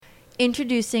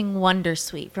Introducing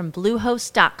Wondersuite from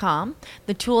Bluehost.com,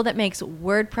 the tool that makes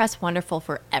WordPress wonderful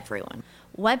for everyone.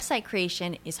 Website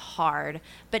creation is hard,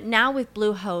 but now with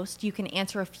Bluehost, you can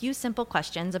answer a few simple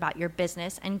questions about your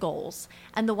business and goals,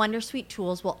 and the Wondersuite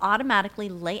tools will automatically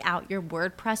lay out your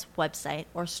WordPress website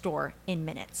or store in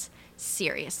minutes.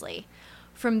 Seriously.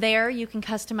 From there, you can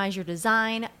customize your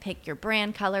design, pick your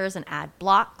brand colors, and add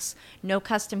blocks. No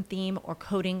custom theme or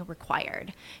coding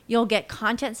required. You'll get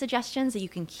content suggestions that you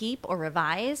can keep or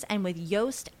revise, and with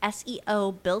Yoast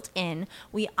SEO built in,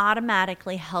 we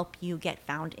automatically help you get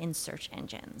found in search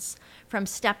engines. From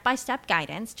step-by-step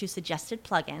guidance to suggested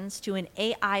plugins to an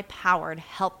AI-powered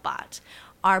help bot,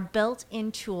 our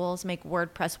built-in tools make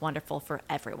WordPress wonderful for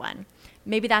everyone.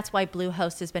 Maybe that's why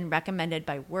Bluehost has been recommended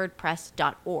by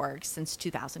WordPress.org since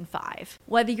 2005.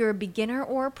 Whether you're a beginner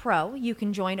or a pro, you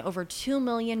can join over 2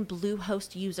 million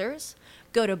Bluehost users.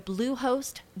 Go to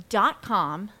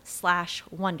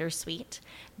bluehost.com/wondersuite.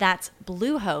 That's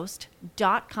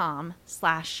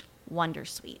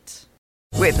bluehost.com/wondersuite.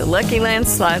 With the Lucky Land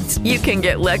Slots, you can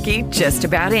get lucky just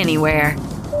about anywhere.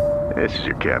 This is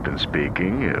your captain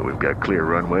speaking. We've got clear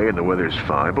runway and the weather's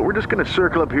fine, but we're just going to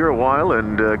circle up here a while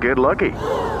and get lucky.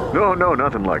 No,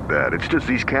 nothing like that. It's just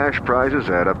these cash prizes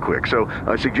add up quick. So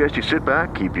I suggest you sit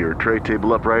back, keep your tray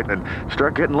table upright, and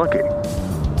start getting lucky.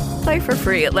 Play for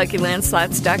free at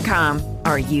LuckyLandSlots.com.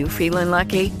 Are you feeling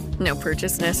lucky? No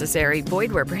purchase necessary.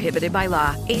 Void where prohibited by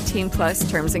law. 18+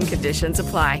 terms and conditions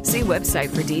apply. See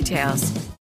website for details.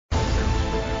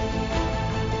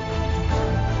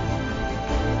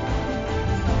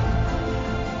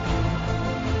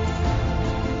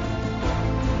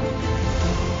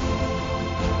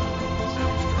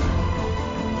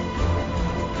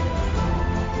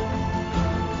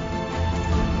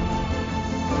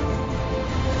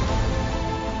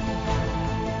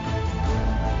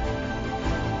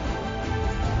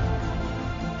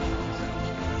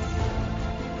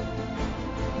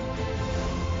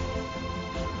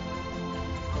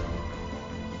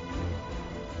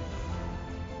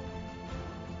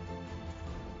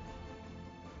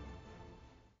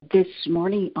 This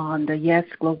morning on the Yes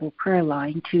Global Prayer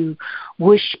Line to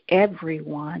wish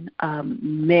everyone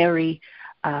Merry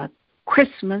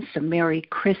Christmas, a Merry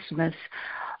Christmas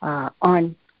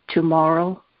on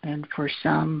tomorrow, and for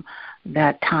some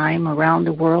that time around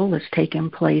the world is taking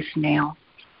place now.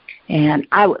 And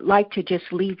I would like to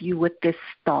just leave you with this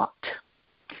thought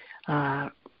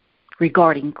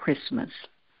regarding Christmas.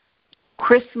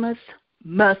 Christmas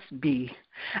must be.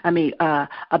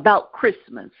 About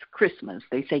Christmas,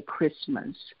 they say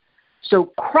Christmas. So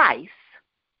Christ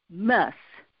must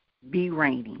be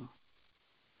reigning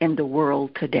in the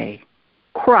world today.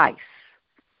 Christ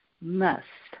must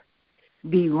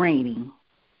be reigning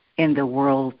in the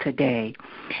world today.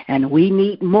 And we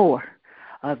need more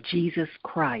of Jesus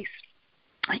Christ.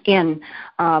 And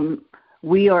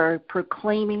we are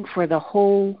proclaiming for the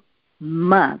whole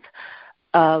month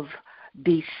of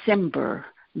December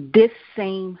this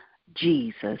same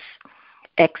Jesus,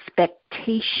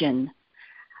 expectation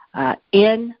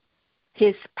in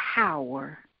his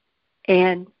power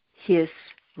and his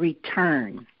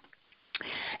return.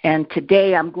 And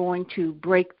today I'm going to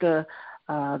break the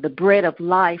bread of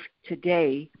life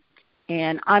today,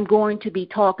 and I'm going to be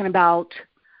talking about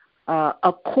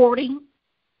according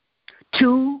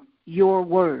to your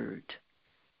word.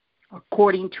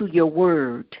 According to your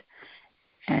word.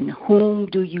 And whom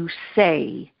do you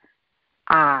say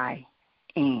I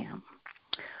am?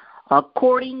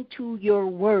 According to your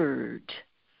word,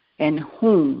 and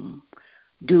whom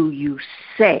do you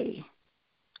say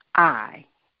I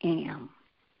am?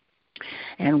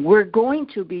 And we're going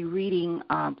to be reading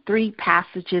 3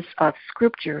 passages of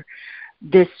Scripture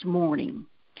this morning.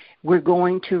 We're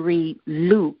going to read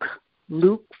Luke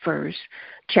first,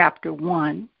 chapter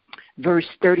 1, verse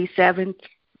 37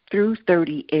 through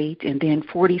 38, and then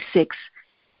 46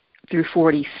 through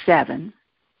 47.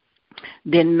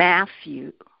 Then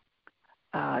Matthew,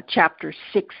 chapter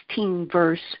 16,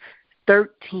 verse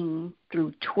 13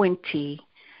 through 20,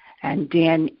 and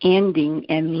then ending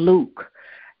in Luke,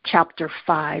 chapter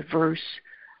 5, verse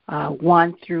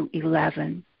 1 through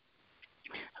 11.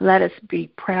 Let us be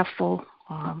prayerful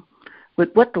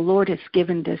with what the Lord has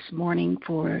given this morning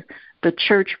for the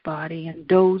church body and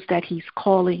those that he's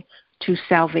calling to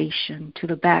salvation, to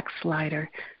the backslider,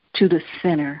 to the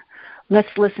sinner.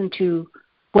 Let's listen to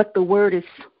what the word is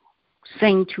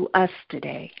saying to us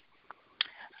today.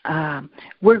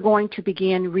 We're going to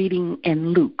begin reading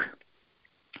in Luke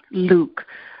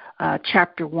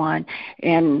chapter 1.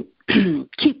 And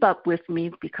keep up with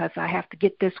me because I have to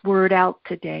get this word out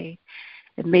today.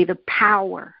 And may the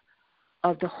power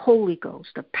of the Holy Ghost,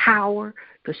 the power,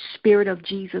 the Spirit of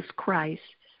Jesus Christ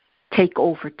take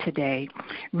over today.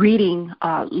 Reading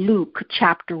Luke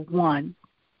chapter 1,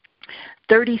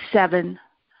 37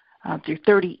 through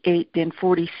 38, then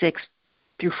 46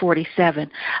 through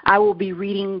 47. I will be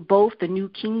reading both the New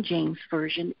King James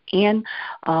Version and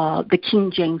the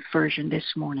King James Version this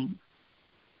morning.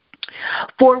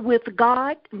 For with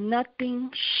God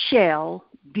nothing shall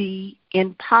be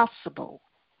impossible.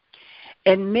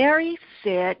 And Mary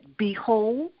said,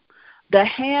 Behold, the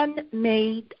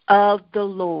handmaid of the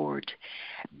Lord,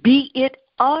 be it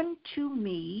unto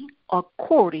me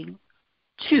according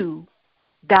to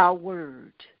thy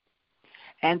word.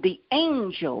 And the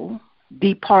angel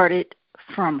departed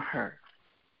from her.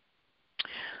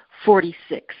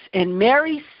 46. And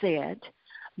Mary said,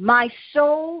 My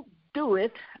soul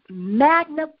doeth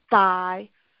magnify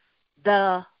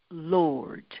the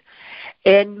Lord,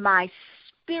 and my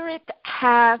spirit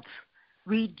hath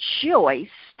rejoiced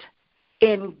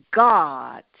in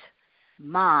God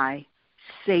my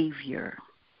Savior.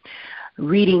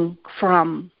 Reading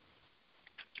from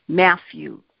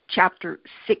Matthew chapter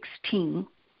 16,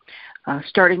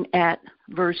 starting at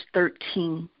verse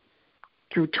 13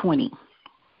 through 20.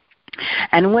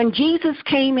 And when Jesus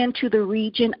came into the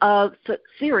region of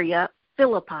Caesarea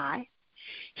Philippi,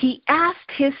 he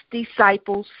asked his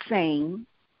disciples, saying,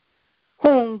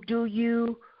 Whom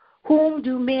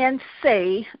do men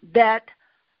say that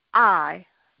I,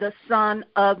 the Son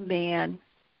of Man,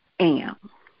 am?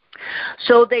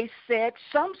 So they said,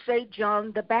 Some say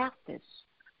John the Baptist,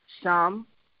 some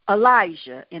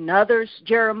Elijah, and others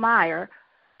Jeremiah,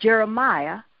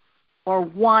 or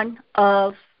one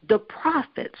of the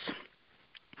prophets.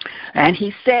 And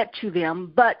he said to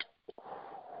them, But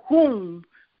whom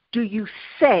do you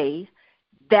say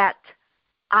that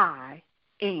I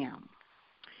am?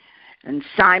 And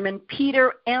Simon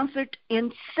Peter answered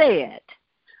and said,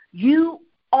 You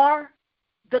are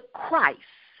the Christ,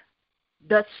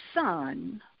 the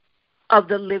Son of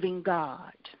the living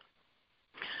God.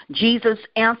 Jesus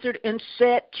answered and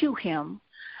said to him,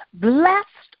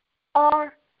 Blessed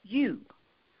are you,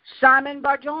 Simon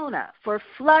Bar-Jonah, for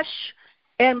flesh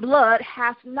and blood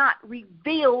hath not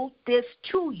revealed this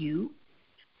to you,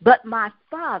 but my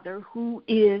Father who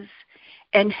is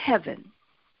in heaven.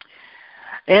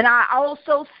 And I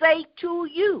also say to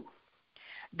you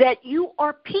that you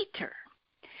are Peter,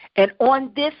 and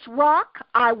on this rock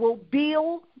I will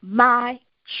build my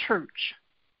church,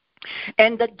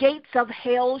 and the gates of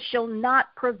hell shall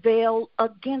not prevail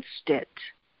against it.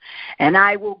 And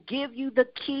I will give you the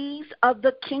keys of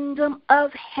the kingdom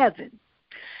of heaven.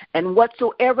 And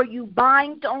whatsoever you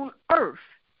bind on earth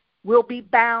will be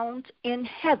bound in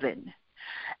heaven.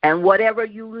 And whatever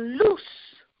you loose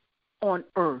on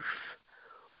earth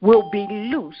will be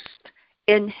loosed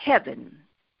in heaven.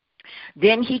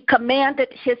 Then he commanded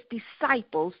his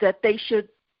disciples that they should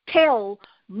tell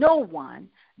no one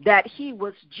that he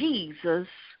was Jesus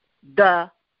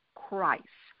the Christ.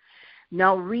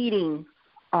 Now reading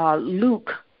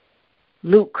Luke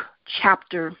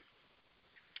chapter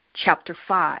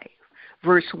 5,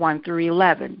 verse 1 through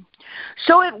 11.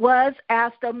 So it was,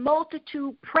 as the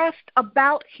multitude pressed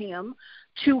about him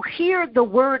to hear the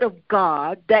word of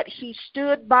God, that he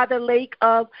stood by the lake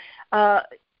of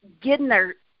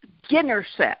Gennesaret,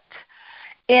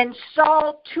 and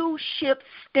saw two ships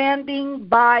standing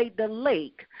by the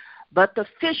lake, but the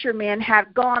fishermen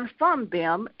had gone from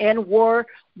them and were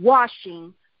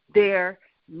washing their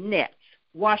nets.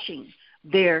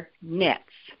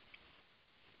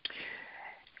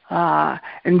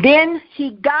 And then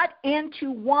he got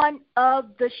into one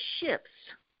of the ships,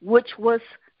 which was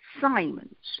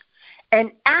Simon's,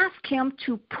 and asked him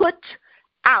to put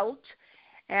out.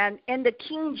 And in the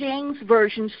King James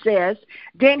Version says,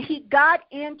 then he got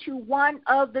into one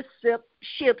of the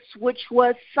ships, which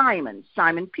was Simon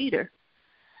Peter,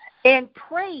 and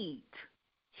prayed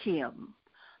him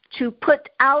to put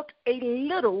out a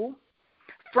little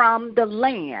from the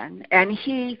land. And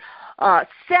he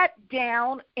sat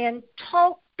down and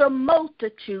taught the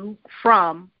multitude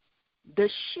from the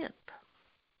ship.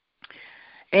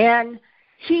 And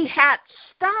he had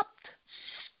stopped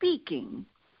speaking.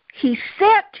 He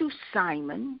said to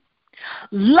Simon,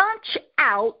 launch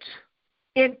out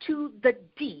into the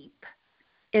deep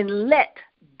and let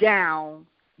down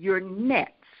your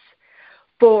nets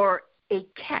for a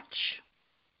catch.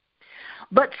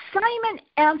 But Simon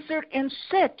answered and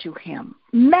said to him,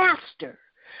 Master,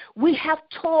 we have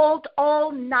toiled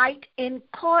all night and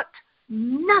caught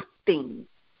nothing.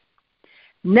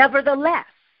 Nevertheless,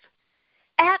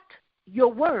 at your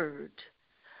word,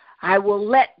 I will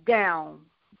let down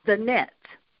the net.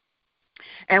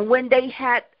 And when they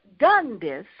had done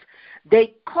this,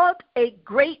 they caught a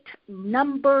great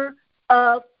number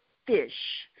of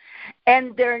fish,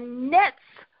 and their nets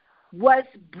was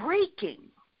breaking.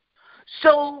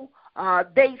 So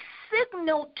they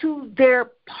signaled to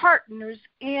their partners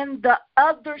in the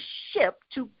other ship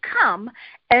to come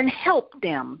and help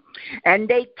them. And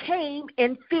they came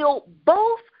and filled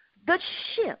both the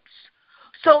ships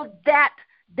so that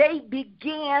they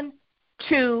began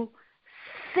to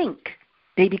sink.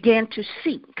 They began to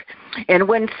sink. And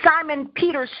when Simon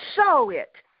Peter saw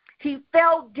it, he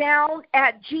fell down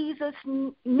at Jesus'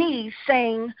 knees,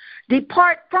 saying,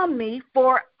 "Depart from me,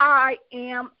 for I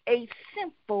am a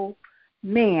sinful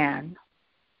man,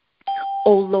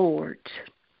 O Lord."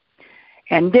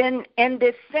 And then in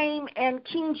this same and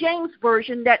King James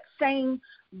Version, that same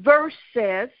verse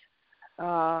says,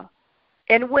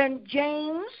 and when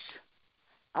James,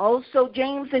 also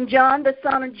James and John, the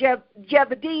son of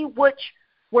Zebedee, which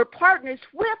were partners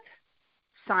with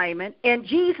Simon, and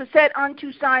Jesus said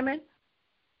unto Simon,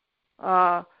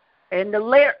 in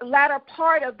the latter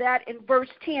part of that in verse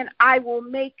 10, I will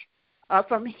make,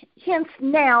 from hence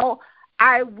now,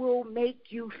 I will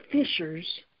make you fishers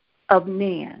of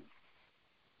men.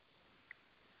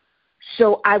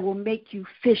 So I will make you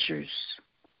fishers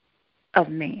of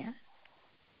men.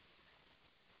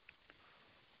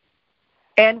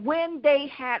 And when they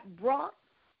had brought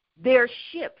their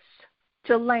ships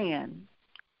to land,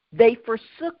 they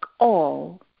forsook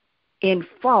all and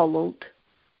followed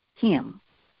him.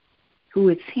 Who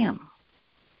is him?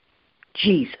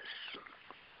 Jesus.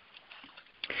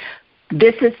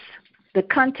 This is the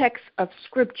context of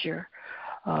Scripture,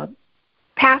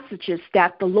 passages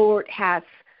that the Lord has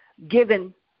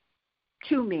given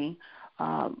to me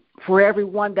for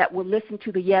everyone that will listen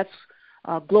to the Yes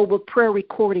Global Prayer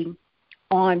recording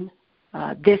on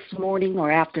this morning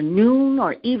or afternoon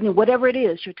or evening, whatever it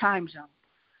is, your time zone,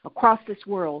 across this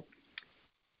world.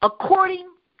 According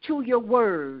to your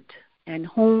word, and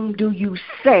whom do you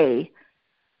say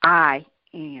I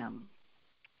am?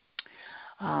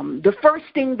 The first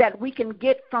thing that we can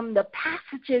get from the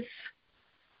passages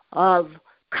of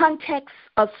context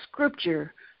of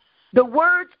Scripture, the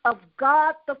words of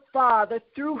God the Father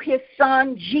through his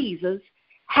Son Jesus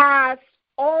has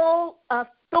all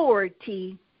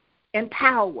authority and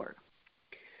power.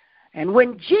 And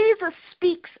when Jesus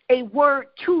speaks a word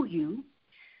to you,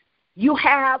 you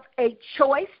have a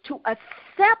choice to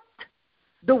accept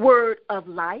the word of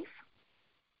life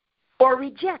or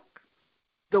reject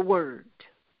the word.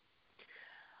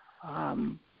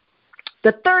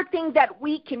 The third thing that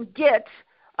we can get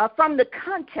from the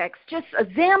context, just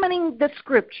examining the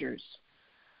Scriptures,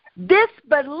 this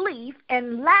belief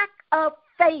and lack of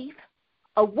faith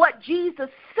of what Jesus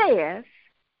says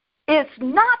is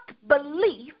not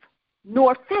belief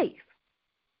nor faith.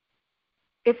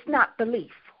 It's not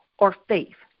belief or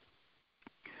faith.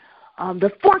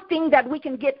 The fourth thing that we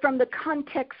can get from the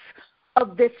context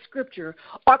of this Scripture,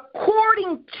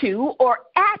 according to or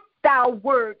at thy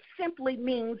word, simply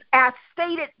means as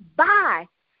stated by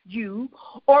you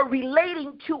or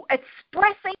relating to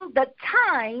expressing the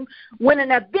time when an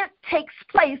event takes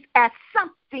place as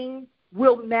something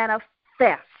will manifest.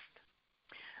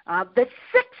 The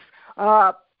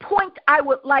sixth point I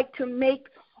would like to make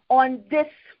on this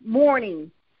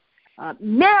morning,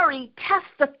 Mary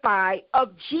testified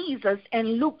of Jesus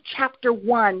in Luke chapter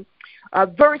 1,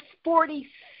 verse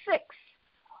 46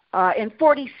 and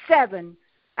 47,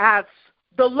 as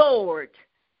the Lord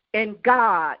and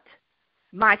God,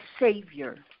 my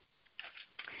Savior.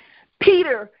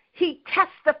 Peter, he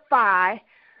testified,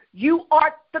 you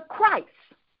are the Christ,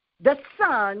 the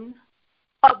Son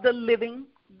of the living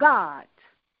God.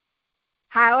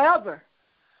 However,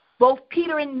 both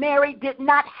Peter and Mary did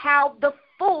not have the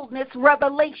fullness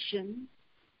revelation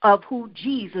of who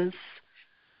Jesus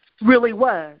really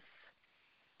was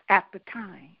at the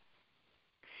time.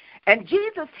 And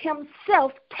Jesus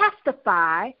himself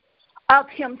testified of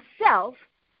himself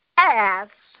as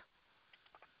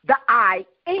the I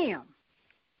am.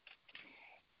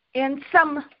 In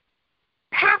some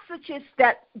passages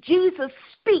that Jesus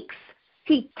speaks,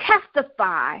 he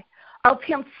testified of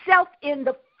himself in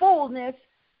the fullness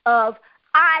of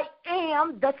I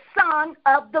am the Son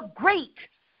of the great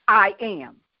I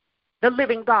am, the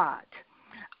living God.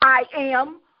 I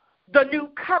am the new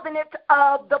covenant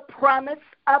of the promise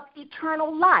of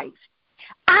eternal life.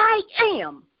 I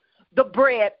am the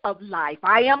bread of life.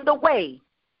 I am the way.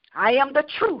 I am the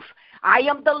truth. I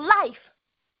am the life.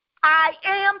 I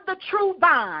am the true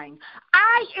vine.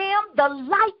 I am the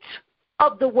light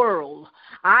of the world.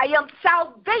 I am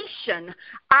salvation.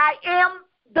 I am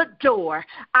the door.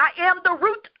 I am the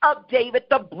root of David,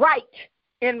 the bright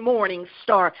and morning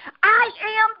star. I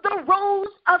am the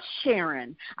rose of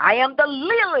Sharon. I am the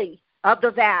lily of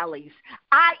the valleys.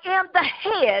 I am the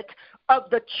head of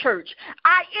the church.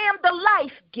 I am the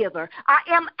life giver. I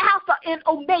am Alpha and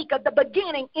Omega, the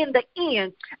beginning and the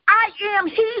end. I am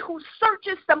he who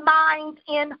searches the minds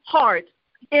and hearts.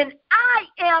 And I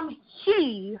am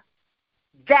he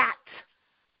that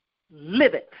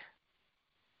liveth.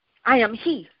 I am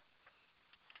he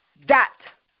that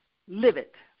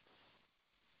liveth.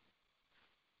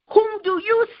 Whom do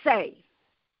you say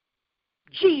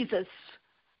Jesus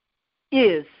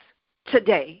is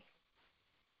today?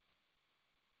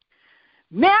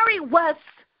 Mary was,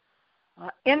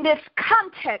 in this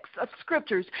context of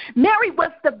scriptures, Mary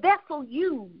was the vessel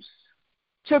used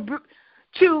to birth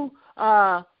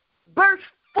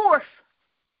forth,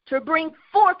 to bring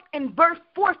forth and birth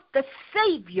forth the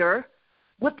Savior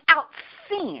without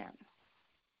sin.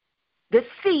 The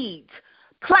seeds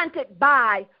planted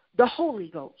by the Holy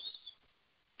Ghost.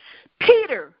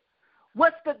 Peter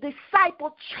was the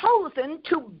disciple chosen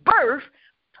to birth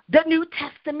the New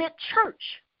Testament church.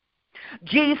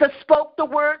 Jesus spoke the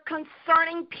word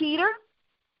concerning Peter.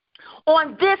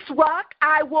 On this rock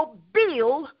I will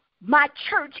build my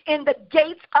church, and the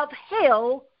gates of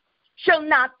hell shall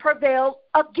not prevail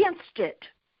against it.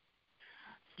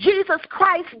 Jesus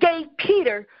Christ gave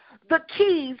Peter the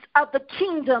keys of the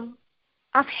kingdom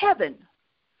of heaven.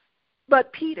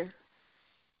 But Peter,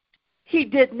 he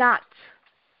did not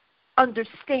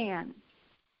understand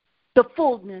the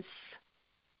fullness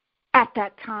at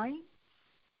that time.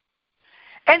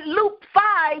 In Luke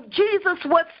 5, Jesus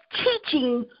was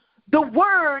teaching the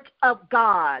word of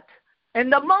God,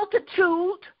 and the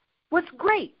multitude was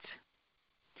great.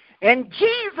 And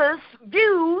Jesus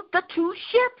viewed the two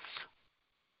ships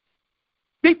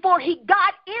before he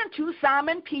got into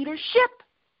Simon Peter's ship.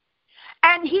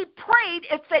 And he prayed,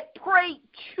 it said, pray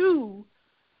to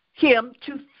him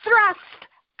to thrust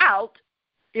out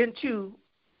into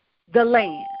the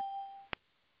land.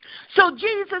 So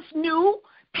Jesus knew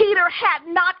Peter had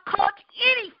not caught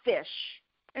any fish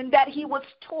and that he was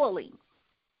toiling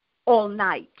all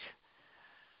night.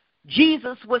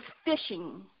 Jesus was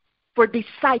fishing for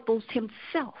disciples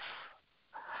himself.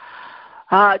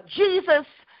 Jesus,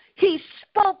 he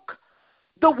spoke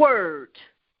the word.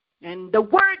 And the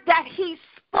word that he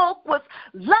spoke was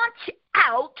launch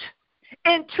out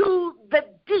into the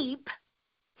deep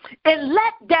and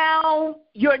let down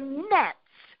your nets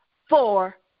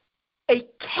for a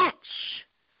catch.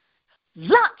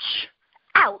 Launch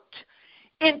out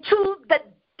into the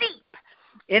deep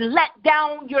and let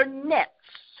down your nets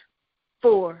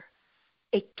for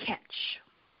a catch.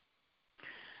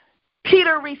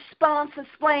 Peter's response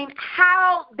explained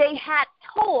how they had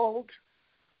toiled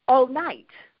all night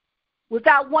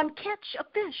without one catch of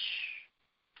fish.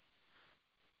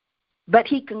 But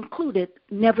he concluded,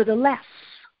 nevertheless,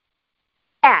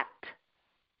 at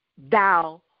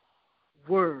thou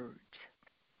word.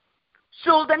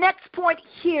 So the next point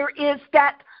here is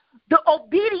that the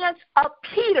obedience of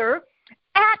Peter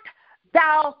at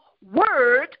thou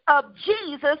word of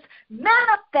Jesus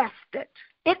manifested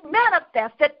an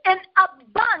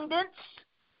abundance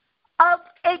of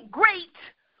a great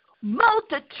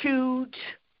multitude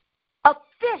of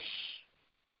fish.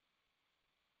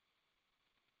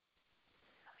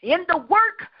 In the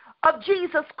work of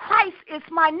Jesus Christ is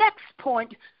my next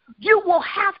point. You will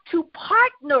have to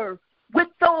partner with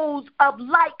those of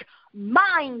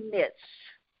like-mindedness,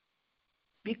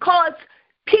 because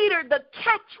Peter, the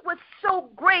catch was so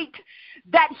great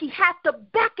that he had to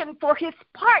beckon for his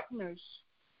partners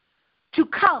to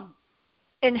come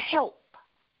and help.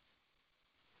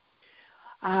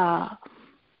 The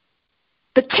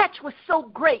catch was so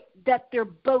great that their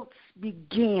boats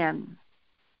began,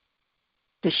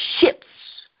 the ships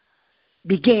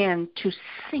began to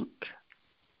sink.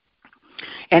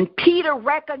 And Peter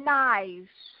recognized,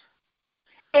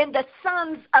 and the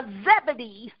sons of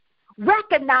Zebedee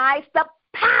recognized the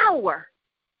power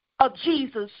of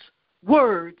Jesus'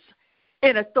 words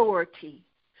and authority.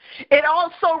 It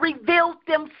also revealed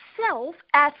themselves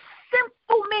as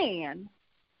simple men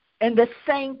in the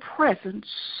same presence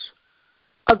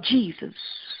of Jesus.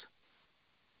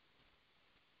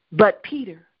 But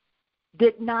Peter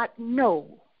did not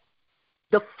know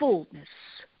the fullness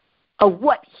of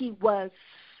what he was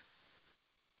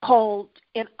called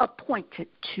and appointed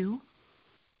to.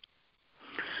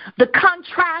 The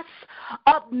contrast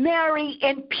of Mary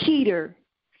and Peter.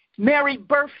 Mary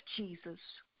birthed Jesus.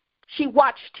 She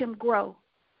watched him grow.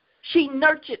 She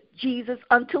nurtured Jesus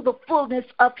until the fullness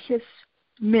of his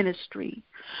ministry.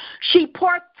 She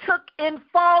partook and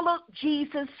followed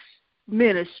Jesus'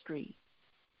 ministry.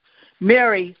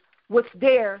 Mary was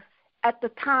there at the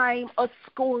time of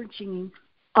scourging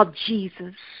of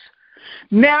Jesus.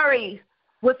 Mary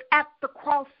was at the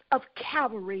cross of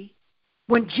Calvary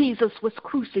when Jesus was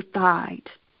crucified.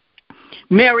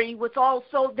 Mary was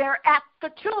also there at the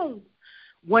tomb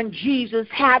when Jesus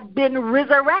had been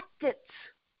resurrected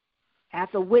as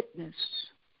a witness.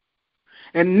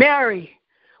 And Mary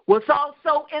was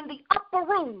also in the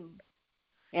upper room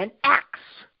in Acts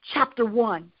chapter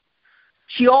 1.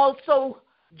 She also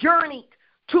journeyed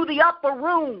to the upper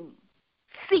room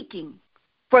seeking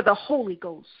for the Holy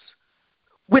Ghost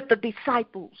with the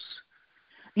disciples.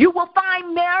 You will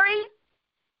find Mary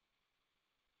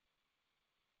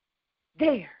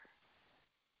there.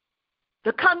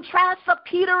 The contrast of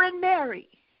Peter and Mary.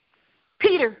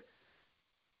 Peter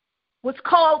was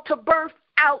called to birth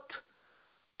out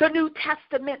the New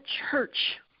Testament church.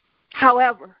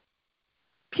 However,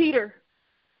 Peter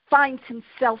finds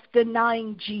himself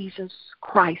denying Jesus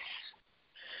Christ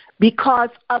because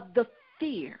of the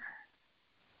fear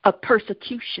of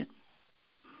persecution.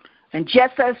 And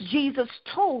just as Jesus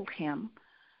told him,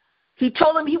 he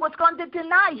told him he was going to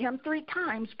deny him 3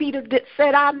 times. Peter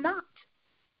said, I'm not.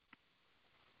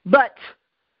 But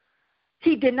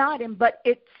he denied him, but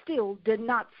it still did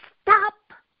not stop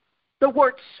the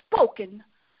word spoken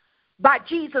by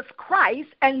Jesus Christ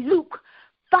in Luke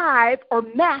 5 or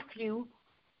Matthew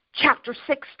chapter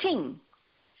 16.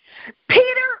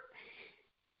 Peter,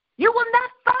 you will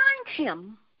not find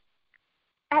him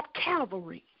at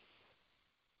Calvary.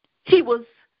 He was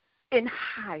in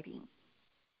hiding.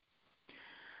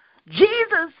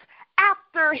 Jesus,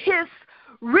 after his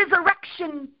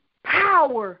resurrection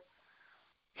power,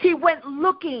 he went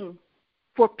looking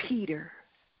for Peter.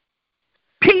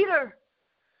 Peter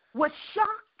was shocked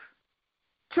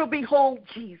to behold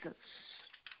Jesus.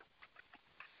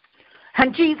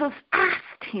 And Jesus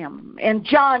asked him in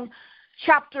John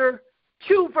chapter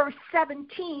 2 verse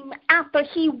 17, after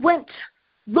he went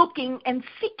looking and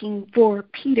seeking for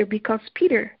Peter, because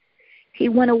Peter, he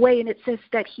went away, and it says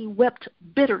that he wept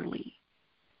bitterly.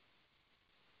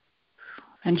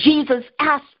 And Jesus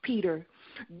asked Peter,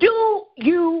 do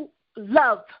you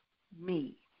love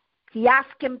me? He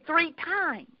asked him 3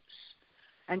 times.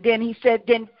 And then he said,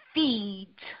 then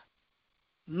feed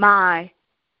my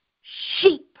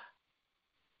sheep.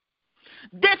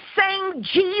 This same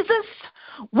Jesus,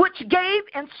 which gave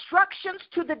instructions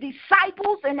to the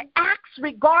disciples in Acts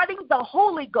regarding the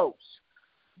Holy Ghost,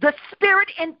 the Spirit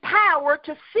and power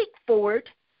to seek for it,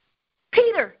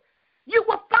 Peter, you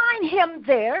will find him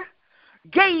there,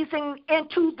 gazing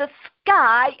into the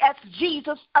sky as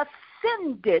Jesus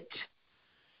ascended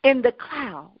in the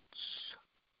clouds.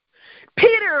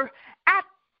 Peter, at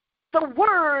the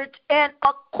word and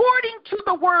according to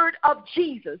the word of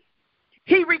Jesus,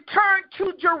 he returned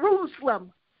to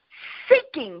Jerusalem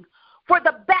seeking for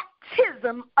the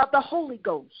baptism of the Holy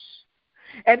Ghost.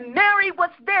 And Mary was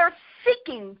there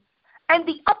seeking in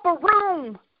the upper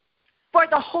room for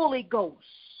the Holy Ghost.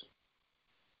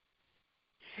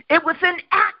 It was in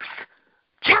Acts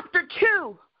chapter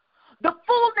 2, the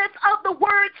fullness of the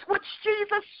words which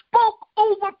Jesus spoke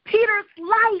over Peter's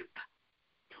life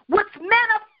was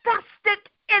manifested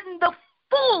in the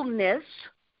fullness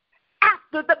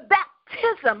after the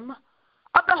baptism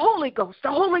of the Holy Ghost,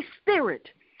 the Holy Spirit.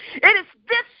 It is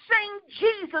this same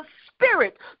Jesus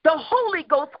Spirit, the Holy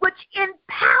Ghost, which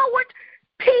empowered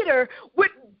Peter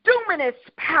with dunamis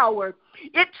power.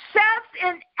 It says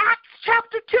in Acts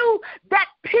chapter 2 that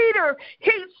Peter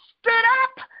stood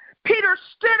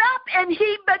up and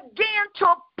he began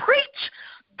to preach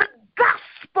the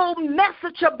gospel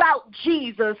message about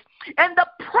Jesus and the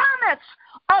promise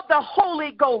of the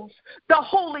Holy Ghost, the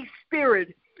Holy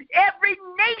Spirit. Every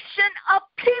nation of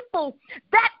people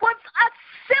that was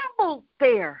assembled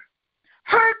there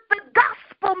heard the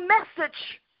gospel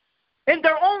message in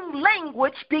their own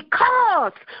language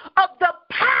because of the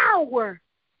power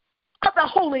of the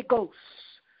Holy Ghost,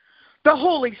 the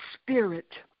Holy Spirit.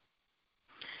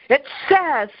 It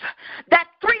says that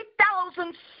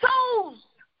 3,000 souls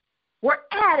were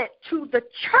added to the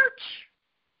church.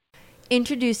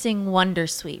 Introducing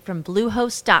Wondersuite from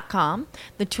Bluehost.com,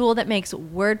 the tool that makes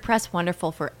WordPress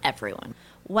wonderful for everyone.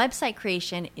 Website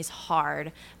creation is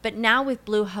hard, but now with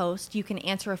Bluehost, you can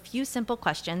answer a few simple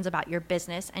questions about your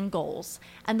business and goals,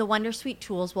 and the Wondersuite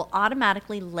tools will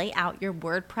automatically lay out your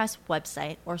WordPress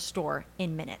website or store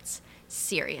in minutes.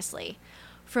 Seriously.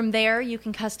 From there, you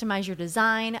can customize your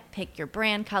design, pick your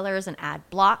brand colors, and add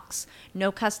blocks.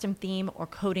 No custom theme or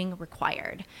coding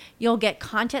required. You'll get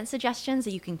content suggestions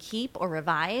that you can keep or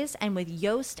revise, and with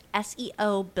Yoast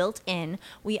SEO built in,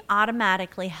 we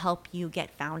automatically help you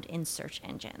get found in search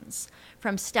engines.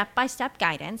 From step-by-step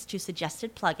guidance to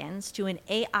suggested plugins to an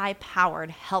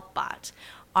AI-powered help bot,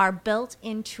 our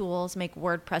built-in tools make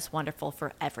WordPress wonderful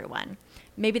for everyone.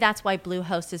 Maybe that's why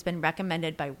Bluehost has been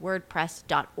recommended by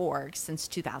WordPress.org since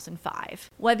 2005.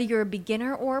 Whether you're a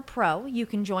beginner or a pro, you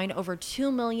can join over 2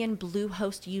 million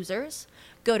Bluehost users.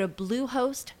 Go to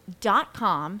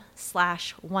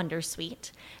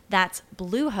bluehost.com/wondersuite. That's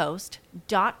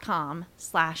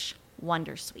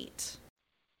bluehost.com/wondersuite.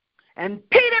 And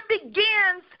Peter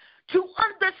begins to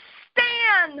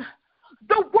understand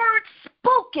the word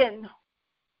spoken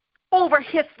over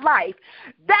his life.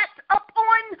 That's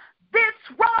upon this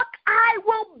rock I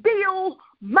will build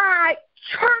my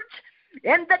church,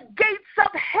 and the gates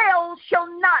of hell shall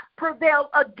not prevail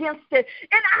against it.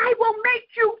 And I will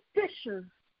make you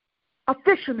a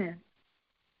fisherman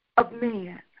of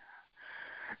men.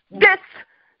 This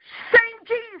same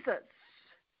Jesus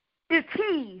is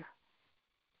he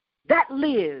that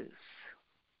lives.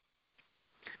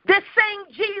 This same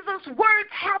Jesus'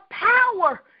 words have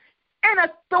power and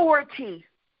authority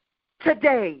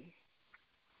today.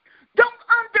 Don't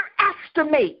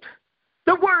underestimate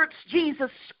the words Jesus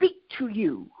speak to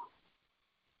you.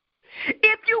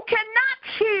 If you cannot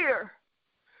hear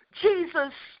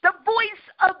Jesus, the voice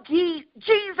of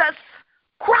Jesus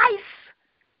Christ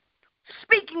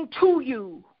speaking to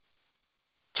you,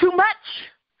 too much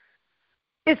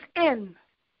is in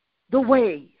the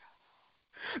way.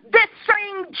 This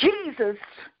same Jesus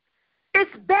is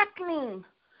beckoning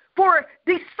for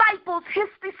disciples,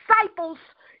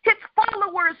 his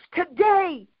followers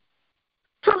today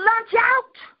to launch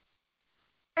out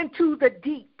into the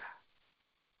deep,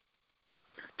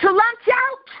 to launch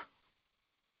out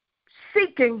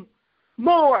seeking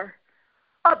more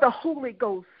of the Holy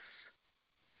Ghost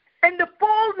and the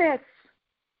fullness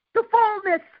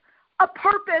of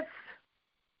purpose.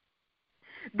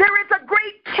 There is a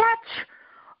great catch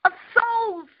of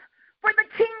souls for the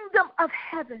kingdom of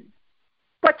heaven,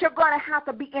 but you're going to have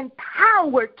to be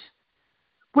empowered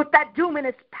with that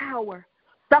dunamis power,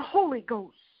 the Holy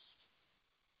Ghost,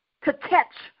 to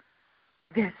catch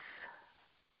this.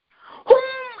 Whom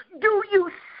do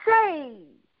you say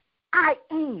I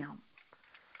am?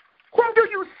 Whom do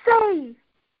you say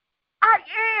I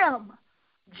am?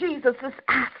 Jesus is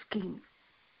asking.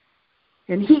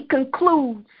 And he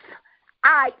concludes,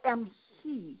 I am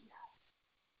he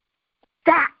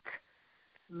that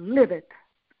liveth.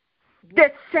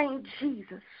 This same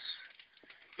Jesus,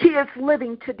 he is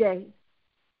living today.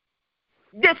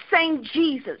 This same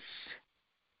Jesus,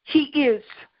 he is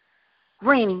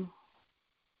reigning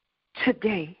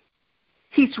today.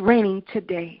 He's reigning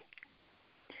today.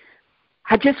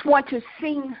 I just want to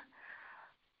sing.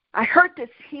 I heard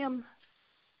this hymn,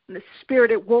 and the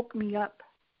Spirit, it woke me up.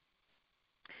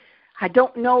 I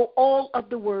don't know all of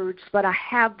the words, but I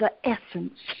have the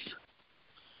essence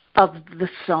of the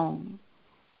song.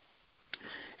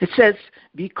 It says,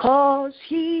 because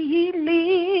he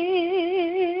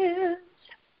lives,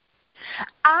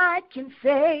 I can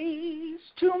face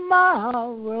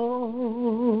tomorrow.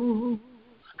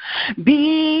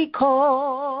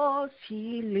 Because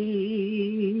he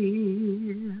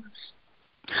lives,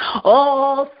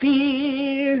 all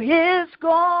fear is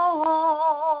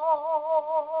gone.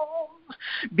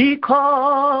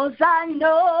 Because I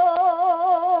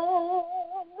know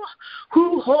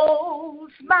who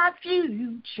holds my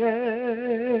future.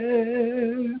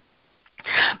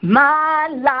 My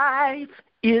life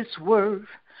is worth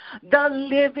the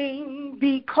living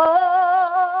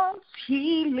because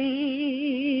he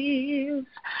lives.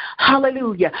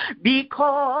 Hallelujah.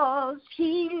 Because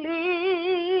he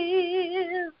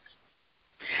lives,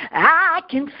 I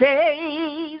can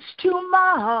face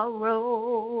tomorrow.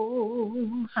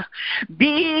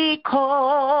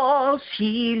 Because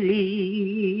he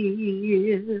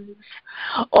lives,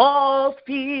 all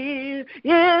fear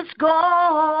is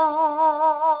gone.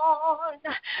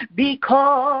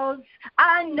 Because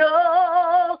I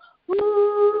know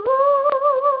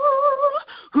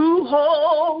who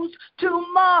holds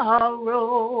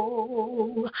tomorrow.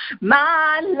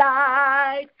 My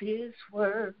life is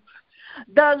worth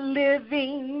the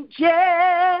living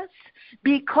just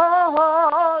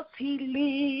because he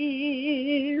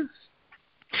lives.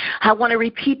 I want to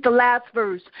repeat the last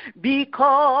verse.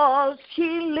 Because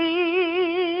he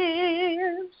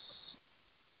lives,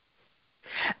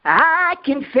 I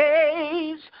can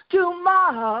face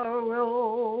tomorrow.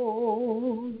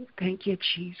 Thank you,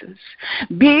 Jesus.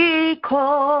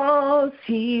 Because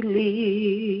he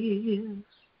lives.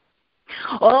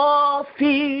 All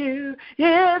fear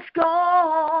is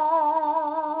gone.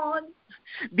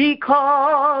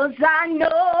 Because I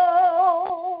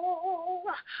know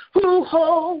who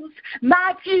holds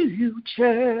my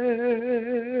future.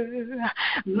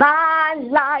 My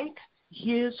life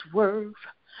is worth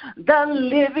the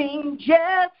living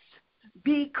just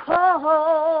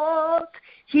because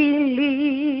he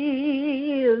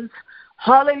lives.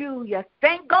 Hallelujah.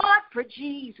 Thank God for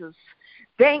Jesus.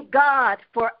 Thank God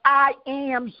for I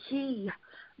am he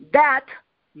that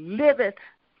liveth.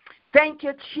 Thank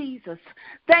you, Jesus.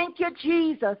 Thank you,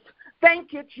 Jesus.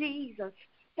 Thank you, Jesus.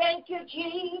 Thank you,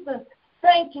 Jesus.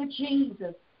 Thank you,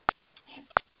 Jesus.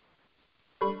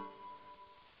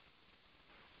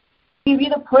 We give you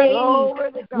the praise.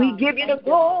 We give you the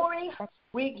glory.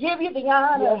 We give you the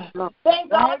honor. Yes,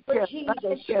 thank God for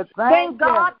Jesus. Thank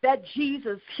God that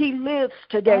Jesus, he lives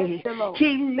today.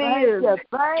 He lives.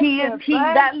 He is he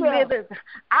that liveth.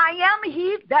 I am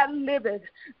he that liveth.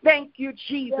 Thank you,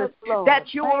 Jesus,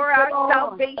 that you are our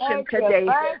salvation today.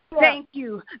 Thank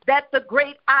you that the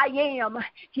great I am,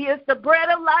 he is the bread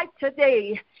of life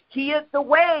today. He is the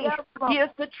way. He is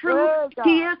the truth.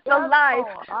 He is the life.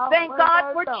 Thank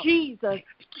God for Jesus.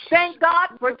 Thank God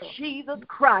for Jesus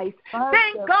Christ.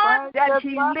 Thank God that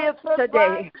he lives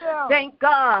today. Thank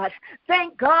God.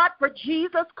 Thank God for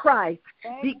Jesus Christ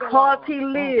because he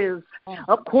lives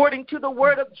according to the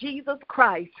word of Jesus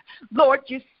Christ. Lord,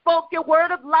 you spoke your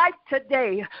word of life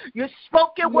today. You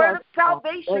spoke your word of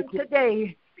salvation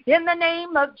today. In the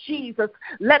name of Jesus,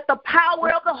 let the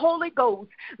power of the Holy Ghost,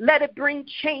 let it bring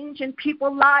change in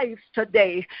people's lives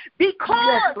today.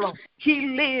 Because he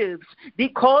lives.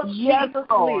 Because Jesus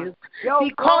lives.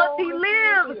 Because he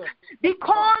lives.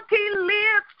 Because he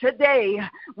lives today.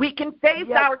 We can face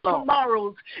our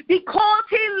tomorrows. Because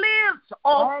he lives,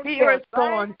 all fear is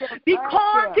gone.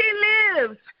 Because he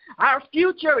lives, our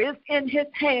future is in his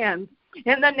hands.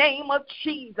 In the name of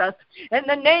Jesus, in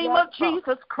the name of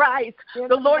Jesus Christ,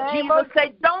 the Lord Jesus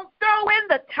said, don't throw in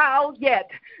the towel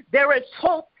yet. There is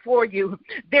hope for you.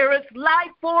 There is life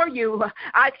for you.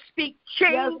 I speak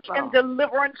change and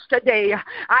deliverance today.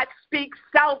 I speak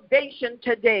salvation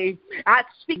today. I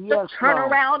speak the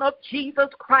turnaround of Jesus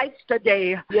Christ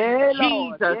today.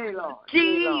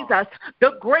 Jesus,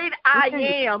 the great I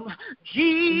am.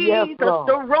 Jesus,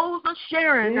 the Rose of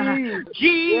Sharon.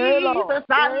 Jesus,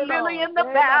 our lily in the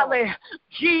valley.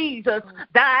 Jesus,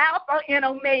 the Alpha and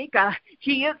Omega.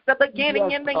 He is the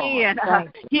beginning and the end.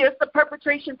 He is the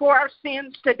perpetration for our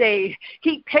sins today.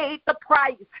 He paid the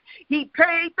price. He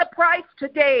paid the price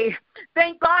today.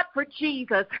 Thank God for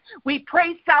Jesus. We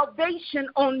pray salvation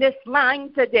on this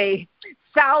line today.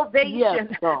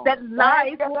 Salvation, that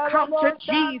lives will come to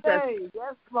Jesus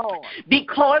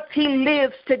because he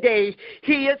lives today.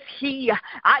 He is he.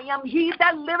 I am he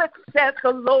that liveth, says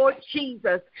the Lord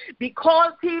Jesus.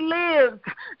 Because he lives,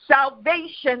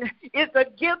 salvation is a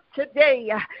gift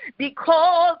today.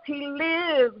 Because he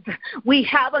lives, we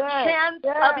have a chance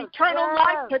of eternal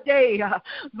life today.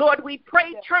 Lord, we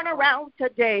pray turnaround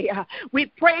today. We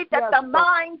pray that the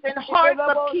minds and hearts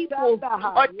of people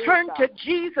are turned to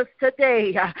Jesus today.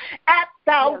 At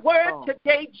thy word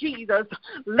today, Jesus,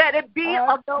 let it be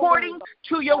according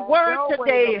to your word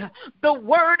today, the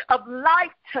word of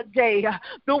life today,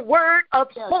 the word of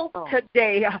hope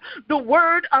today, the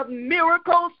word of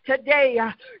miracles today.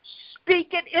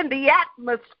 Speak it in the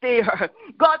atmosphere.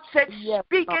 God said,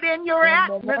 speak it in your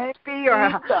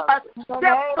atmosphere. Accept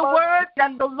the word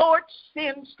that the Lord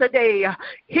sends today.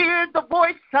 Hear the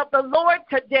voice of the Lord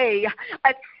today.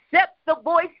 Accept the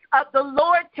voice of the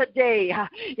Lord today.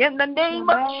 In the name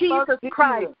of Jesus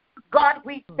Christ. God,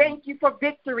 we thank you for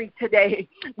victory today.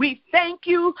 We thank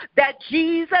you that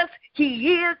Jesus,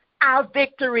 he is our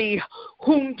victory.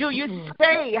 Whom do you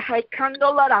say,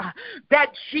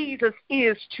 that Jesus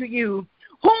is to you?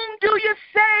 Whom do you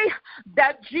say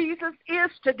that Jesus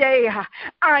is today?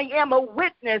 I am a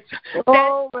witness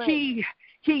that he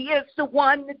is the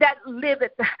one that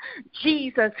liveth.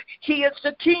 Jesus, he is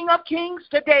the King of kings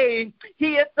today.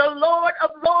 He is the Lord of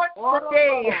lords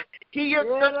today. He is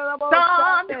the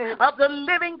Son of the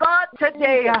living God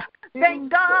today.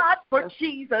 Thank God for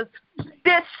Jesus.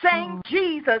 This same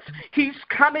Jesus, he's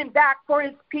coming back for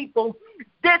his people.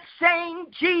 This same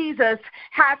Jesus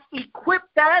has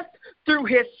equipped us through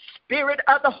his Spirit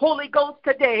of the Holy Ghost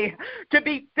today to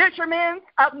be fishermen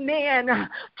of men,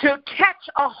 to catch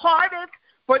a harvest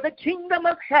for the kingdom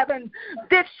of heaven.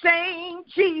 This same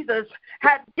Jesus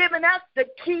has given us the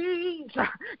keys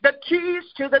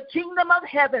to the kingdom of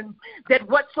heaven, that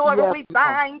whatsoever we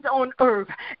bind on earth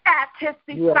as his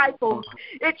disciples,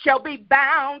 it shall be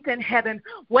bound in heaven.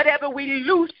 Whatever we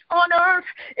loose on earth,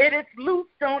 it is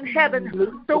loosed on heaven.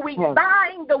 So we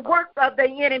bind the work of the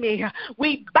enemy.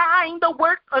 We bind the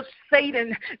work of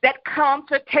Satan that comes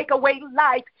to take away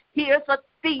life. He is a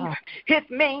thief. His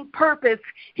main purpose,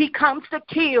 he comes to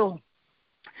kill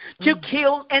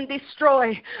and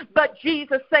destroy. But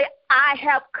Jesus said, I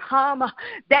have come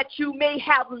that you may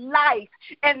have life,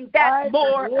 and that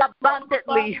more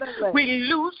abundantly. We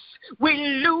loose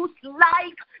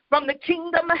life from the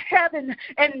kingdom of heaven,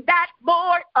 and that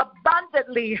more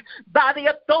abundantly by the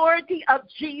authority of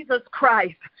Jesus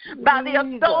Christ. By the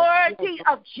authority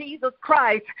of Jesus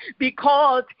Christ,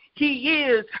 because he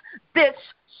is this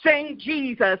same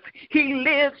Jesus. He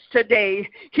lives today.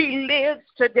 He lives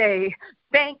today.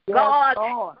 Thank God.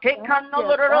 Thank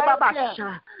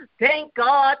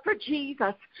God for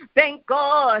Jesus. Thank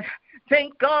God.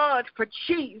 Thank God for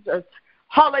Jesus.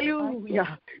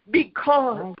 Hallelujah.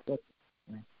 Because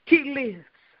he lives.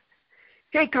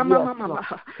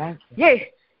 Yeah.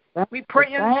 We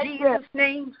pray in Jesus'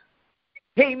 name.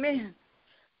 Amen.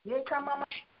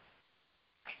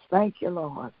 Thank you,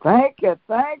 Lord. Thank you,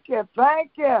 thank you,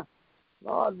 thank you.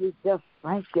 Lord, we just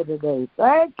thank you today.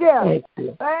 Thank you. Thank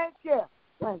you. Thank you.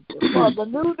 Thank you for the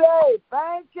new day.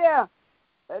 Thank you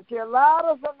that you allowed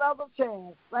us another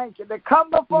chance. Thank you to come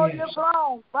before your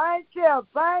throne. Thank you.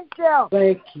 Thank you.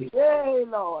 Thank you. Yay,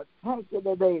 Lord. Thank you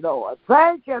today, Lord.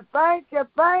 Thank you. Thank you.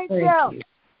 Thank you.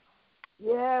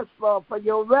 Yes, Lord, for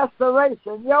your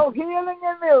restoration, your healing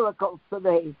and miracles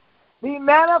today be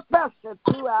manifested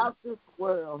throughout this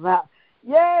world. Now,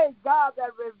 yay, God,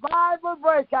 that revival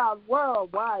break out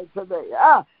worldwide today.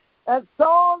 And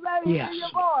so that hear your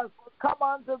voice will come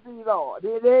unto thee, Lord.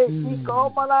 It is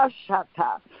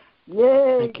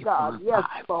yay, God, yes,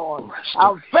 Lord.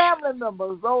 Our family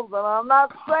members, those that are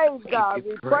not saved, God,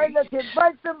 we pray that you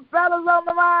break them fetters on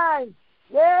the mind.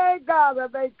 Yay, God,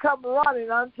 that they come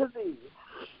running unto thee.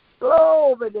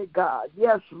 Glory to God.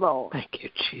 Yes, Lord. Thank you,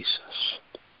 Jesus.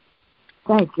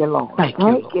 Thank you, Lord. Thank you,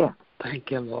 Lord. Thank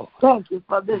you, Lord. Thank you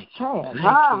for this chance.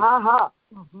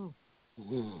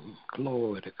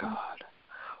 Glory to God.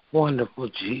 Wonderful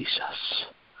Jesus.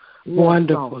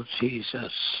 Wonderful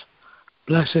Jesus.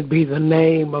 Blessed be the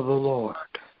name of the Lord.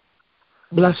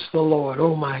 Bless the Lord,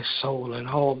 O my soul, and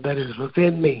all that is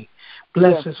within me.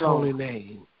 Bless his holy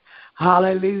name.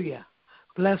 Hallelujah.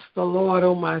 Bless the Lord,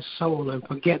 O my soul, and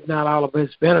forget not all of his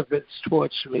benefits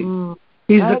towards me.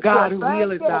 He's the God who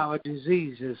healeth our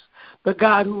diseases, the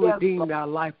God who redeemed our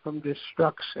life from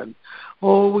destruction.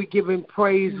 Oh, we give him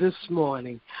praise this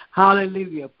morning.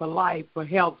 Hallelujah, for life, for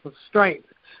health, for strength,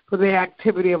 for the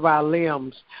activity of our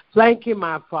limbs. Thank you,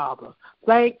 my Father.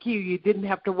 Thank you. You didn't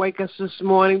have to wake us this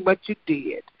morning, but you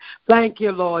did. Thank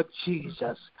you, Lord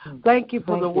Jesus. Thank you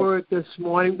for the word this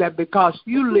morning, that because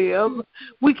you live,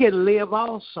 we can live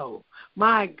also.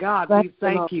 My God, we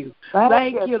thank you.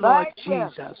 Thank you, Lord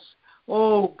Jesus.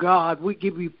 Oh, God, we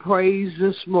give you praise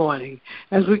this morning.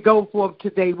 As we go forth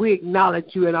today, we acknowledge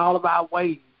you in all of our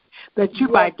ways, that you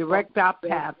might direct our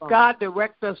path. God,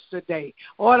 direct us today.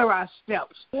 Order our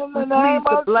steps. We plead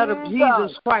the blood of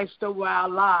Jesus Christ over our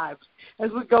lives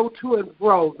as we go to and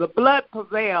fro. The blood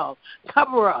prevails.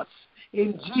 Cover us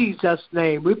in Jesus'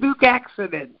 name. Rebuke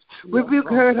accidents. Rebuke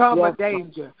hurt, harm, or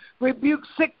danger. Rebuke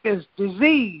sickness,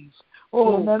 disease.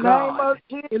 Oh, God,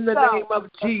 in the name of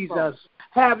Jesus.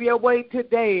 Have your way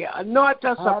today. Anoint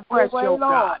us afresh, oh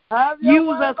God.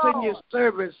 Use us in your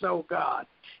service, oh God.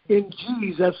 In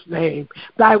Jesus' name,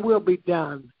 thy will be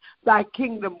done. Thy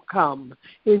kingdom come.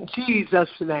 In Jesus'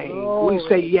 name, we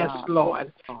say yes,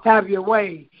 Lord. Have your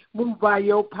way. Move by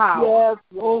your power.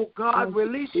 Oh God,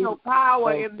 release your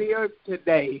power in the earth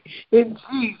today. In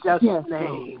Jesus'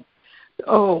 name.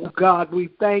 Oh, God, we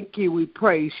thank you. We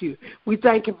praise you. We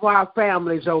thank you for our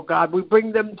families, oh, God. We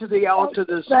bring them to the altar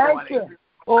this morning.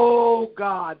 Oh,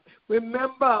 God,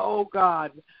 remember, oh,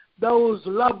 God, those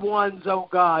loved ones, oh,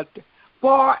 God,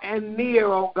 far and near,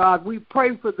 oh, God. We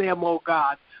pray for them, oh,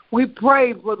 God. We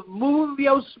pray for the move of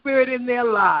your spirit in their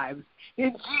lives.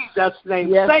 In Jesus'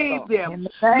 name, save them.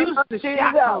 Loose the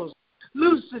shackles.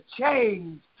 Loose the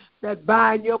chains that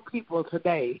bind your people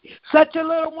today. Set your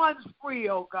little ones free,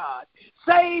 oh God.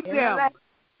 Save them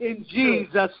in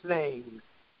Jesus' name.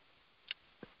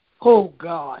 Oh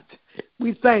God,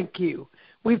 we thank you.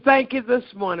 We thank you this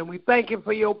morning. We thank you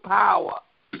for your power.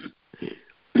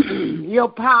 Your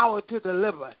power to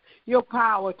deliver. Your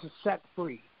power to set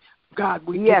free. God,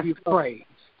 we give you praise.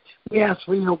 We ask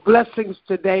for your blessings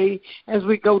today as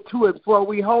we go to and fro.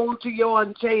 We hold to your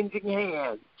unchanging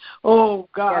hand. Oh,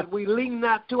 God, we lean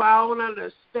not to our own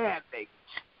understanding.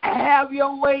 Have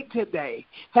your way today.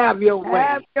 Have your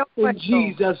way. In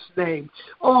Jesus' name.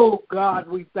 Oh, God,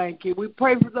 we thank you. We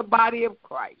pray for the body of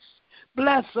Christ.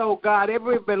 Bless, oh God,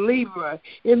 every believer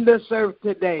in this earth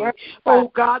today. Oh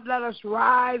God, let us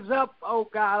rise up, oh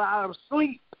God, out of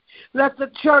sleep. Let the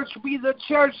church be the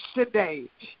church today.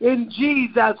 In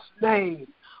Jesus' name.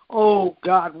 Oh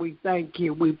God, we thank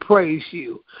you. We praise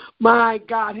you. My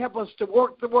God, help us to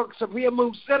work the works of him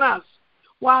who sent us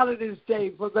while it is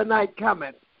day, for the night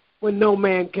cometh when no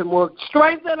man can work.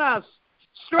 Strengthen us.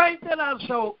 Strengthen us,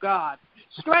 oh God.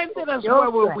 Strengthen us where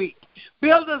we're weak.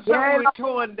 Build us up where we're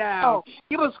torn down.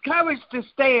 Give us courage to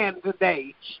stand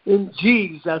today. In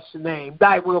Jesus' name,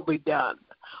 thy will be done.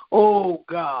 Oh,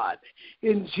 God,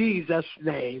 in Jesus'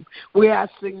 name, we're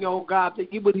asking, oh, God,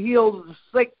 that you would heal the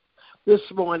sick this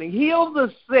morning. Heal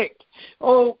the sick.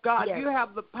 Oh, God, you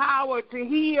have the power to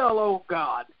heal, oh,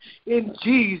 God, in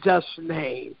Jesus'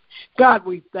 name. God,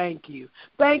 we thank you.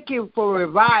 Thank you for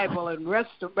revival and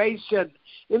restoration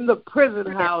in the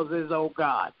prison houses, oh,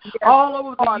 God, all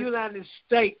over the United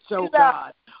States, oh,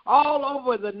 God, all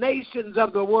over the nations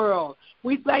of the world.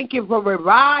 We thank you for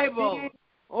revival,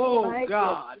 oh,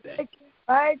 God.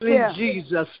 In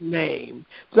Jesus' name.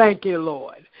 Thank you,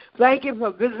 Lord. Thank you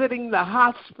for visiting the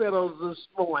hospitals this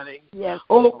morning.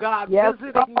 Oh, God,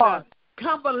 visiting the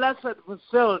convalescent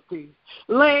facilities,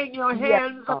 laying your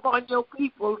hands upon your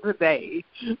people today.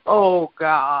 Oh,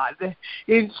 God,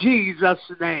 in Jesus'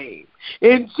 name.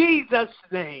 In Jesus'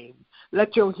 name,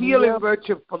 let your healing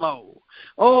virtue flow.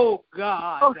 Oh,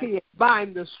 God,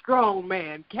 bind the strong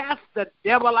man. Cast the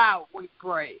devil out, we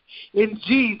pray. In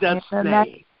Jesus'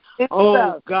 name.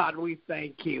 Oh, God, we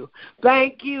thank you.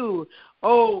 Thank you,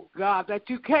 oh, God, that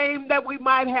you came that we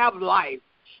might have life,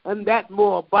 and that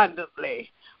more abundantly.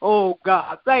 Oh,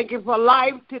 God, thank you for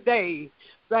life today.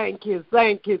 Thank you,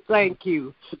 thank you, thank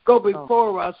you. Go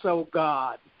before us, oh,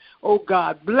 God. Oh,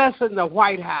 God, bless in the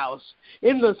White House,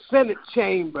 in the Senate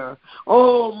chamber.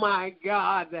 Oh, my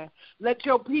God, let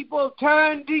your people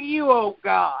turn to you, oh,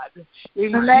 God,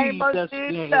 in Jesus'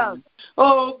 name.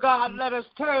 Oh, God, let us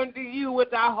turn to you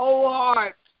with our whole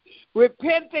heart,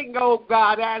 repenting, oh,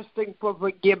 God, asking for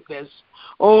forgiveness.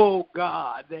 Oh,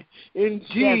 God, in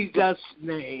Jesus'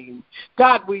 name.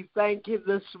 God, we thank you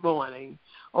this morning.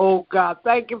 Oh, God,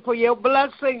 thank you for your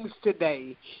blessings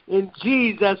today. In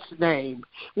Jesus' name,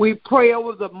 we pray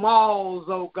over the malls,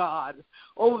 oh, God,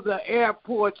 over the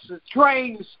airports, the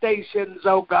train stations,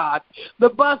 oh, God, the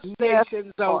bus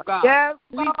stations, oh, God.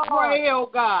 We pray, oh,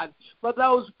 God, for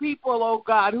those people, oh,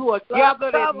 God, who are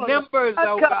gathered in numbers,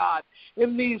 oh, God,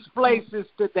 in these places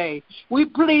today. We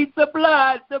plead the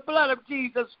blood of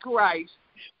Jesus Christ.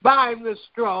 Bind the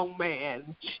strong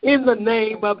man in the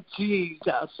name of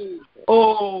Jesus.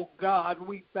 Oh, God,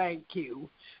 we thank you.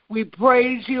 We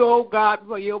praise you, oh, God,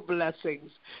 for your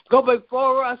blessings. Go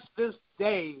before us this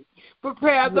day.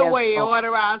 Prepare the way,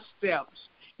 order our steps.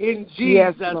 In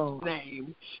Jesus'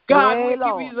 name. God, we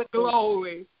give you the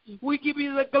glory. We give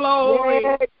you the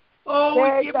glory. Oh,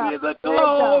 we give you the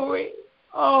glory.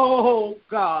 Oh,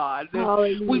 God.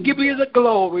 We give you the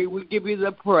glory. We give you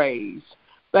the praise.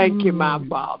 Thank you, my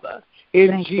Father.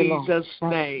 In Jesus'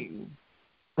 name.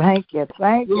 Thank you.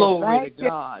 Thank you. Glory to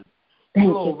God.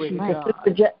 Glory to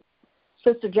God.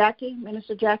 Sister Jackie,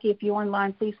 Minister Jackie, if you're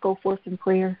online, please go forth in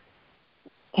prayer.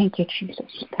 Thank you,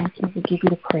 Jesus. Thank you. We give you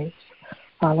the praise.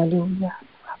 Hallelujah.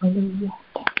 Hallelujah.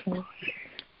 Thank you.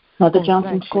 Mother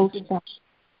Johnson's closing down.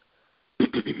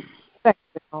 Thank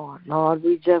you, Lord. Lord,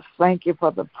 we just thank you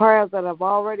for the prayers that have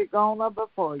already gone up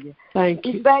before you. Thank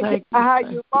you. We thank you for how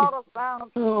you brought us down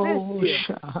to this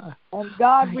year. And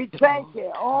God, we thank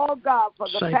you, oh God, for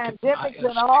the pandemics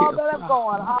and all that have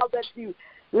gone, how that you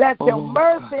let your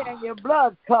mercy and your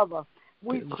blood cover.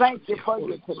 We thank you for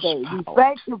you today. We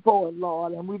thank you for it,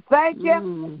 Lord. And we thank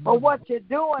you for what you're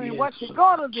doing and what you're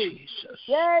going to do.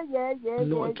 Yeah.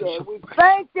 We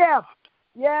thank you.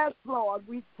 Yes, Lord,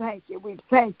 we thank you. We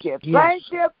thank you. Thank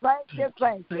you.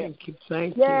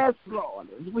 Yes, Lord.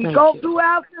 As we go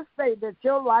throughout this day, that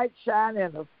your light shine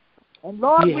in us. And,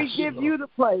 Lord, we give you the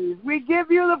praise. We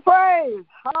give you the praise.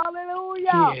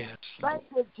 Hallelujah. Thank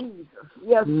you, Jesus.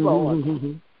 Yes, Lord.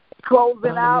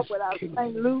 Closing out with our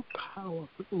St. Luke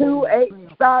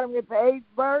 2:8, starting with the 8th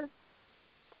verse.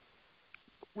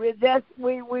 We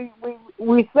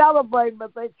celebrate,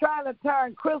 but they're trying to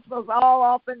turn Christmas all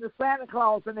off into Santa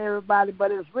Claus and everybody,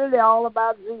 but it's really all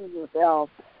about Jesus, y'all.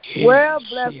 Well,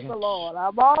 bless the Lord.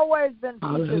 I've always been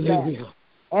teaching that.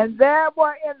 And there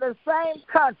were in the same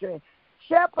country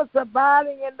shepherds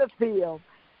abiding in the field,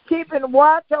 keeping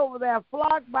watch over their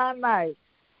flock by night.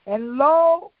 And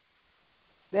lo,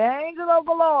 the angel of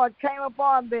the Lord came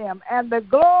upon them, and the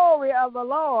glory of the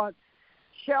Lord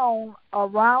shone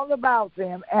around about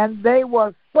them, and they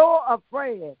were so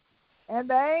afraid. And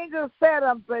the angel said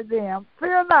unto them,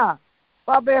 Fear not,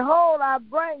 for behold, I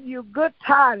bring you good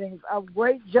tidings of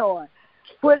great joy,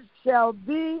 which shall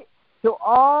be to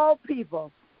all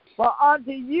people. For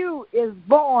unto you is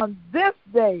born this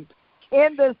day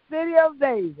in the city of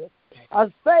David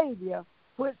a Savior,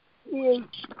 which is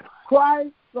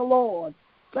Christ the Lord.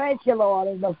 Thank you, Lord.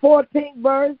 In the 14th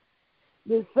verse,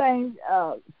 the same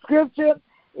scripture,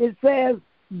 it says,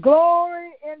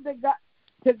 Glory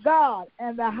to God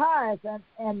and the highest,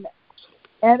 and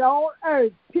on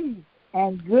earth peace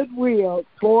and goodwill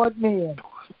toward men.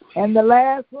 And the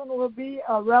last one will be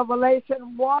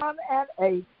Revelation 1 and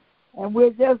 8. And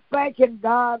we're just thanking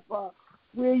God for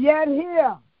we're yet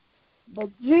here. But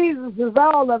Jesus is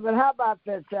all of it. How about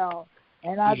that, y'all?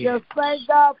 And I just thank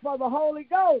God for the Holy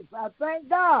Ghost. I thank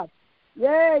God.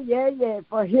 Yeah,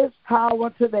 for his power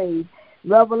today.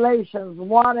 Revelations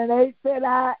 1 and 8 said,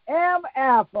 I am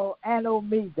Alpha and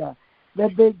Omega, the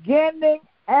beginning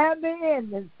and the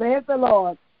ending, saith the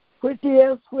Lord, which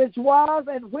is, which was,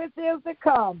 and which is to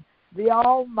come, the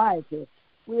Almighty.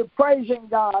 We're praising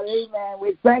God, amen.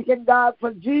 We're thanking God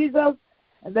for Jesus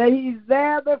and that he's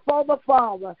there before the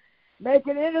Father,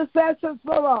 making intercessions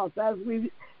for us as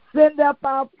we send up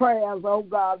our prayers, oh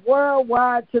God,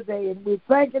 worldwide today. And we're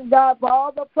thanking God for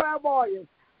all the prayer warriors.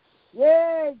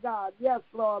 Yay, God, yes,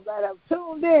 Lord, that have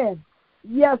tuned in.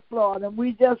 Yes, Lord, and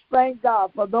we just thank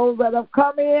God for those that have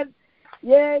come in.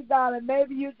 Yay, God, and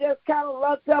maybe you just kind of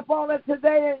looked up on it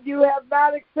today and you have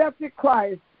not accepted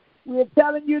Christ. We're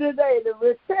telling you today to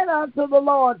repent unto the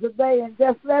Lord today and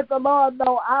just let the Lord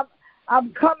know,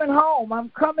 I'm coming home. I'm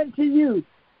coming to you.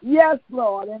 Yes,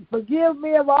 Lord, and forgive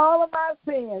me of all of my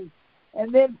sins,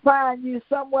 and then find you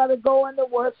somewhere to go and to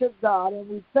worship God. And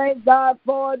we thank God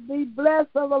for it. Be blessed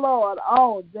of the Lord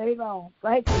all day long.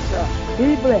 Thank you, sir.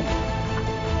 Be blessed.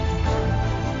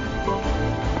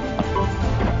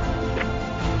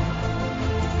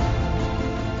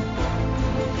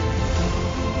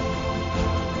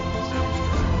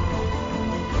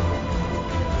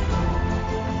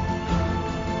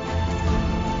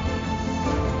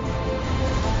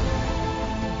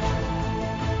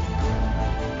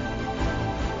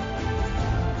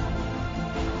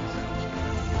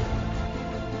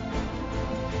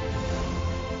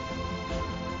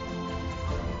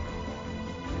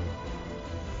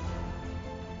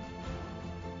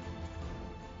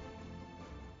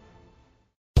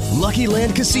 Lucky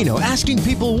Land Casino, asking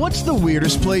people, what's the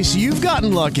weirdest place you've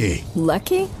gotten lucky?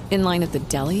 Lucky? In line at the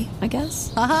deli, I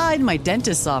guess? Aha, in my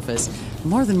dentist's office.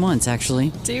 More than once,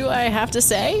 actually. Do I have to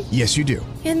say? Yes, you do.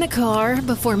 In the car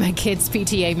before my kids'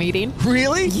 PTA meeting.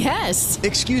 Really? Yes.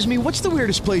 Excuse me, what's the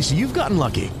weirdest place you've gotten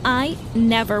lucky? I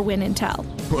never win and tell.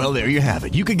 Well, there you have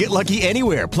it. You can get lucky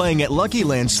anywhere, playing at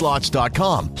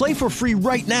LuckyLandSlots.com. Play for free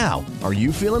right now. Are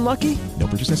you feeling lucky? No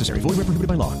purchase necessary. Void where prohibited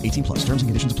by law. 18+. Terms and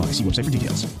conditions apply. See website for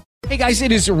details. Hey guys,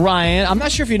 it is Ryan. I'm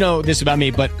not sure if you know this about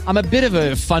me, but I'm a bit of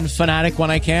a fun fanatic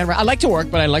when I can. I like to work,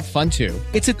 but I like fun too.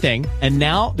 It's a thing. And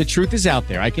now the truth is out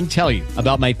there. I can tell you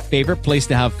about my favorite place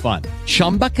to have fun.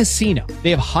 Chumba Casino. They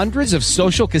have hundreds of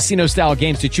social casino style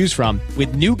games to choose from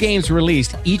with new games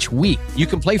released each week. You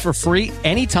can play for free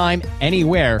anytime,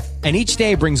 anywhere. And each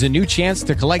day brings a new chance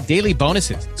to collect daily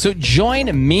bonuses. So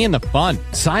join me in the fun.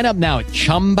 Sign up now at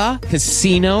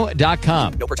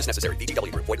ChumbaCasino.com. No purchase necessary.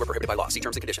 VGW Group. Void where prohibited by law. See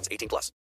terms and conditions. 18+.